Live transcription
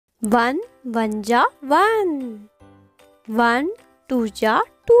One one ja one. One two ja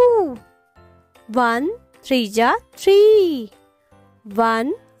two. One three ja three.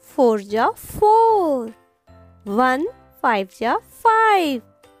 One four ja four. One five ja five.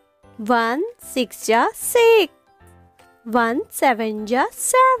 One six ja six. One seven ja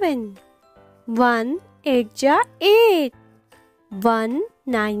seven. One eight ja eight. One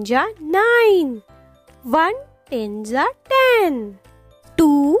nine ja nine. One ten ja ten.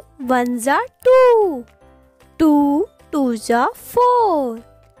 Two ones are two. Two twos are four.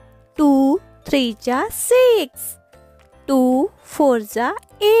 Two threes are six. Two fours are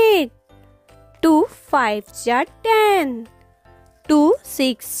eight. Two fives are 10. Two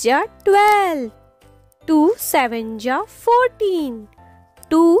sixes are 12. Two sevens are 14.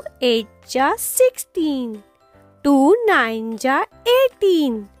 Two eights are 16. Two nines are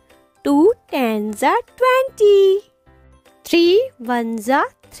 18. Two tens are 20. Three ones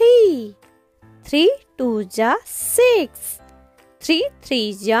are 3. Three twos are 6. Three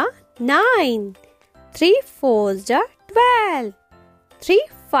threes are 9. Three fours are 12. Three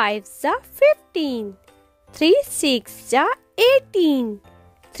fives are 15. Three sixes are 18.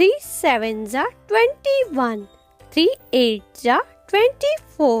 Three sevens are 21. Three eights are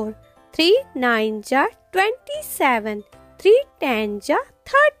 24. Three nines are 27. Three tens are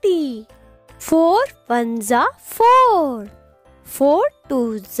 30. Four ones are 4. Four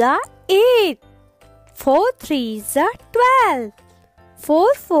twos are 8. Four threes are 12.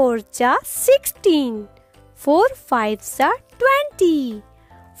 Four fours are 16. Four fives are 20.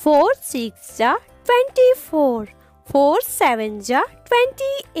 Four sixes are 24. Four sevens are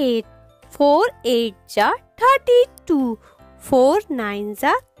 28. Four eights are 32. Four nines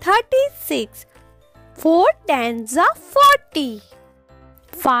are 36. Four tens are 40.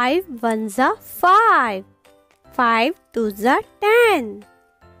 Five ones are 5. Five twos are 10.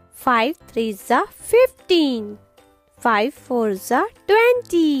 Five threes are 15. Five fours are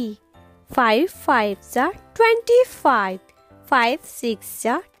 20. Five fives are 25. Five sixes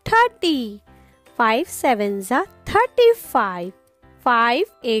are 30. Five sevens are 35. Five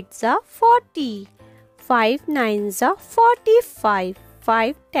eights are 40. Five nines are 45.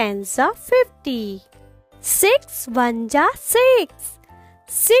 Five tens are 50. Six ones are 6.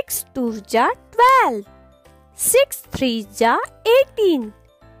 Six twos are 12. Six threes are 18.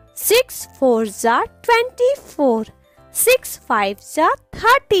 Six fours are 24. Six fives are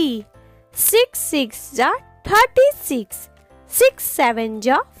 30. Six sixes are 36. Six sevens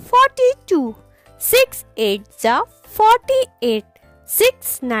are 42. Six eights are 48.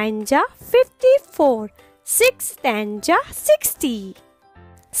 Six nines are 54. Six tens are 60.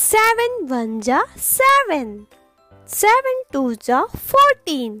 Seven ones are 7. Seven twos are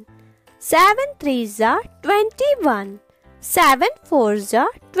 14. Seven threes are 21. Seven fours are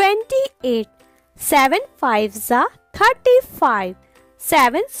 28. Seven fives are 35.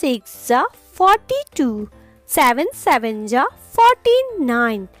 Seven sixes are 42. Seven sevens are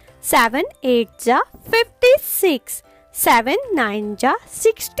 49. Seven eights are 56. Seven nines are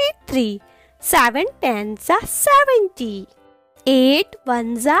 63. Seven tens are 70. Eight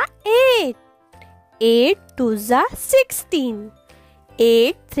ones are 8. Eight twos are 16.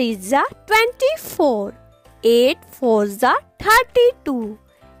 Eight threes are 24. Eight fours are 32.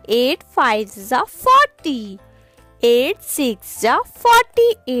 Eight fives are 40. Eight sixes are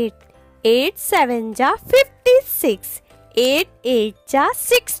 48. Eight sevens are 56. Eight eights are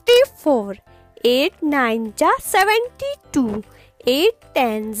 64. Eight nines are 72. Eight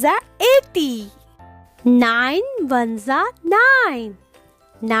tens are 80. Nine ones are 9.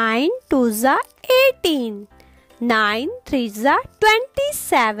 Nine twos are 18. Nine threes are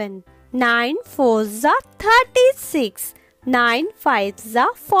 27. Nine fours are 36. Nine fives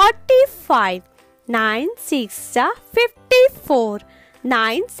are 45. Nine sixes are 54.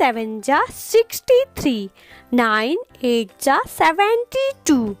 Nine sevens are 63. Nine eights are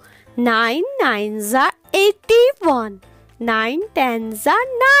 72. Nine nines are 81. Nine tens are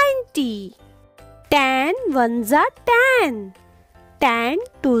 90. 10 ones are 10. 10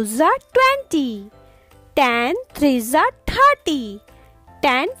 twos are 20. 10 threes are 30.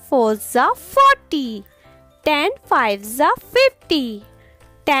 10 fours are 40. 10 fives are 50.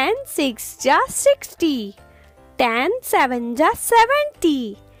 10 sixes are 60. 10 sevens are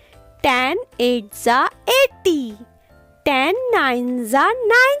 70. 10 eights are 80. 10 nines are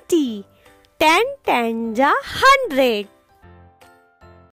 90. 10 tens are 100.